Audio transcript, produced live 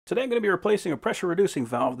Today I'm going to be replacing a pressure reducing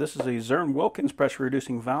valve. This is a Zurn-Wilkins pressure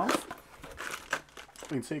reducing valve.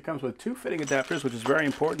 You can see it comes with two fitting adapters, which is very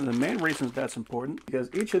important. And the main reason that's important because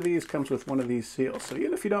each of these comes with one of these seals. So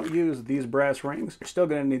even if you don't use these brass rings, you're still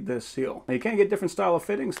going to need this seal. Now you can get different style of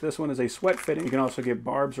fittings. This one is a sweat fitting. You can also get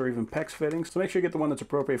barbs or even PEX fittings. So make sure you get the one that's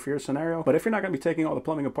appropriate for your scenario. But if you're not going to be taking all the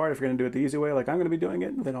plumbing apart, if you're going to do it the easy way like I'm going to be doing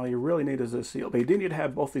it, then all you really need is this seal. But you do need to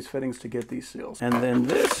have both these fittings to get these seals. And then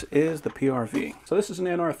this is the PRV. So this is an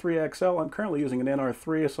NR3XL. I'm currently using an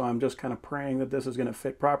NR3, so I'm just kind of praying that this is going to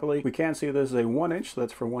fit properly. We can see this is a 1-inch, so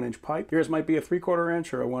that's for 1-inch pipe. Yours might be a 3/4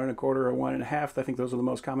 inch or a 1 1/4 or 1 1/2. I think those are the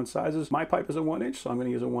most common sizes. My pipe is a 1-inch, so I'm going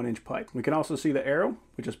to use a 1-inch pipe. We can also see the arrow,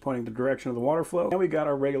 which is pointing the direction of the water flow. And we got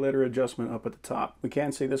our regulator adjustment up at the top. We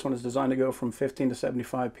can see this one is designed to go from 15 to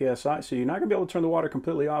 75 psi. So you're not going to be able to turn the water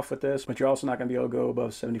completely off with this, but you're also not going to be able to go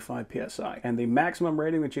above 75 psi. And the maximum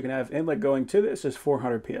rating that you can have inlet going to this is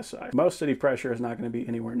 400 psi. Most city pressure is not going to be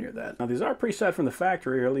anywhere near that. Now these are preset from the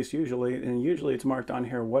factory, or at least usually, and usually it's marked on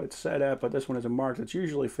here what it's set at, but this one isn't marked. It's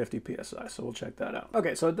usually 50 psi. So we'll check that out.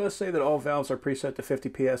 Okay, so it does say that all valves are preset to 50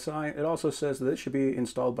 psi. It also says that it should be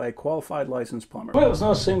installed by a qualified licensed plumber. What I was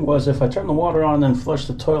noticing was if I turn the water on and then flush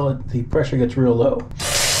the toilet, the pressure gets real low.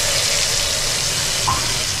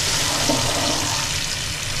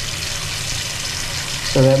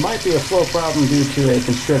 So that might be a flow problem due to a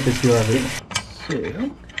constricted PRV.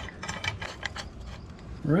 So,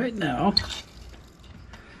 right now,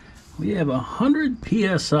 we have 100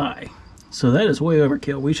 psi. So that is way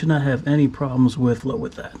overkill. We should not have any problems with flow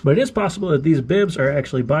with that. But it is possible that these bibs are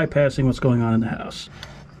actually bypassing what's going on in the house.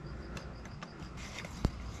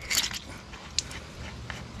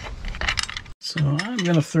 So I'm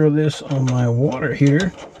going to throw this on my water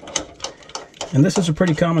heater. And this is a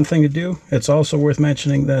pretty common thing to do. It's also worth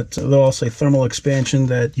mentioning that they'll all say thermal expansion,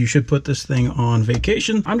 that you should put this thing on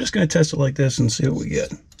vacation. I'm just going to test it like this and see what we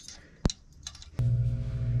get.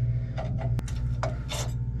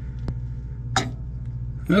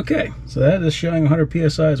 Okay, so that is showing 100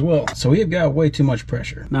 psi as well. So we have got way too much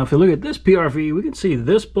pressure. Now, if you look at this PRV, we can see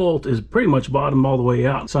this bolt is pretty much bottomed all the way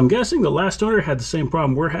out. So I'm guessing the last owner had the same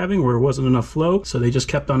problem we're having where it wasn't enough flow. So they just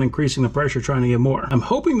kept on increasing the pressure trying to get more. I'm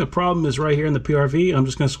hoping the problem is right here in the PRV. I'm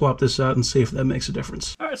just going to swap this out and see if that makes a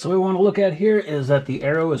difference. All right, so what we want to look at here is that the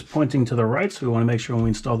arrow is pointing to the right. So we want to make sure when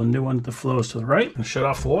we install the new one, the flow is to the right. And shut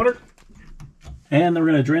off the water. And then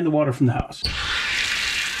we're going to drain the water from the house.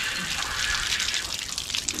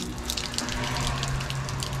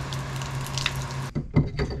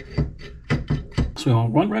 So we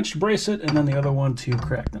want one wrench to brace it, and then the other one to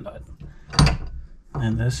crack the nut.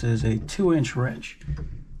 And this is a 2-inch wrench.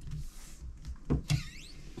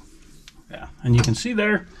 Yeah, and you can see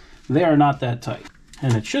there, they are not that tight.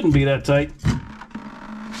 And it shouldn't be that tight,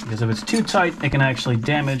 because if it's too tight, it can actually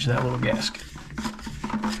damage that little gasket.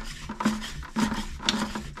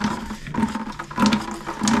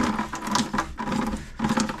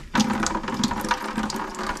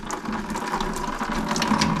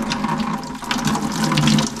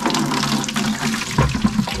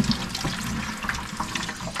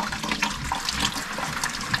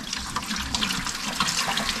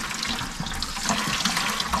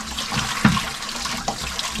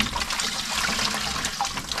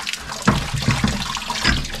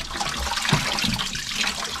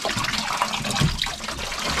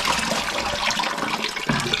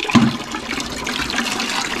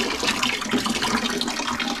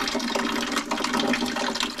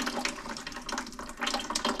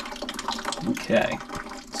 Okay,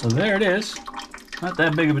 so there it is. Not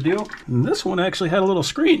that big of a deal. And this one actually had a little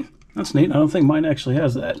screen. That's neat. I don't think mine actually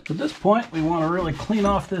has that. At this point, we want to really clean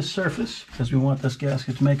off this surface because we want this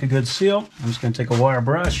gasket to make a good seal. I'm just going to take a wire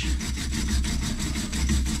brush.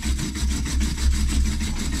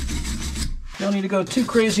 Don't need to go too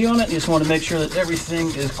crazy on it. You just want to make sure that everything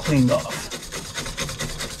is cleaned off.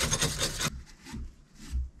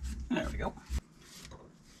 There we go.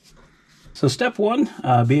 So step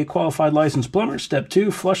 1, be a qualified licensed plumber. Step 2,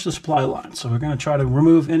 flush the supply line. So we're going to try to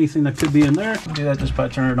remove anything that could be in there. We'll do that just by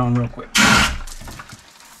turning it on real quick.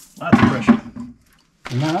 Lots of pressure.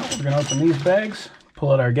 And now we're going to open these bags,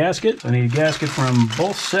 pull out our gasket. So I need a gasket from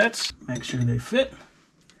both sets. Make sure they fit.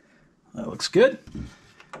 That looks good.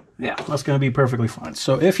 Yeah, that's going to be perfectly fine.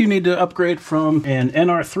 So if you need to upgrade from an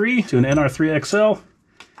NR3 to an NR3XL,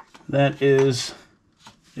 that is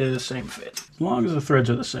the same fit. As long as the threads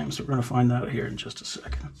are the same. So we're going to find out here in just a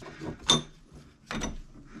second.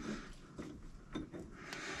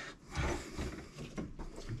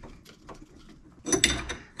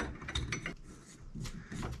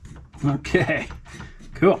 Okay,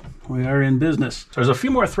 cool. We are in business. So there's a few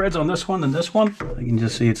more threads on this one than this one. You can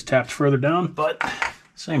just see it's tapped further down, but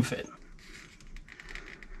Same fit.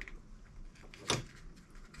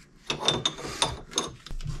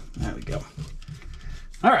 There we go.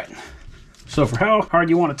 All right. So for how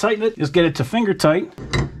hard you want to tighten it, just get it to finger tight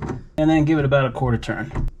and then give it about a quarter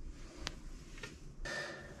turn.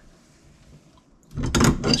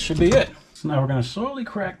 That should be it. So now we're going to slowly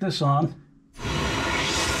crack this on.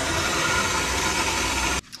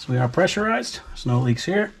 So we are pressurized. There's no leaks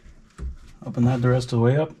here. Open that the rest of the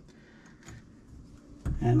way up.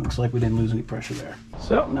 And looks like we didn't lose any pressure there.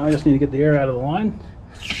 So now I just need to get the air out of the line.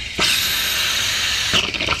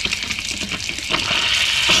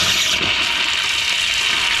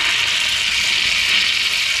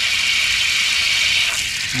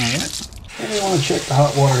 Alright. And you want to check the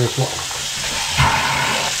hot water as well.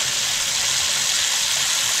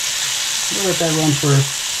 We'll let that run for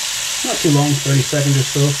not too long, 30 seconds or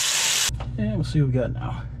so. And we'll see what we got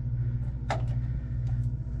now.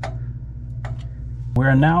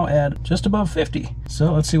 We're now at just above 50.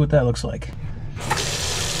 So let's see what that looks like.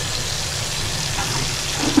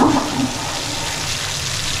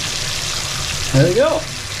 There you go.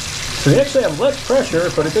 So we actually have less pressure,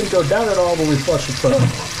 but it didn't go down at all when we flushed the probe.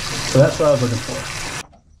 So that's what I was looking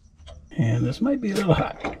for. And this might be a little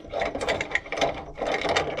hot.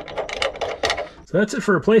 So that's it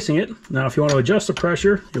for replacing it. Now if you want to adjust the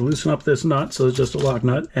pressure, you loosen up this nut, so it's just a lock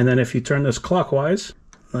nut. And then if you turn this clockwise,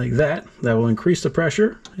 like that, that will increase the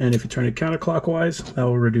pressure. And if you turn it counterclockwise, that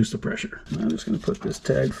will reduce the pressure. I'm just going to put this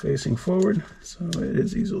tag facing forward so it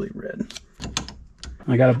is easily read.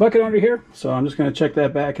 I got a bucket under here, so I'm just going to check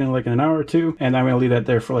that back in like an hour or two, and I'm going to leave that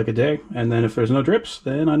there for like a day. And then if there's no drips,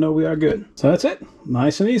 then I know we are good. So that's it.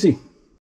 Nice and easy.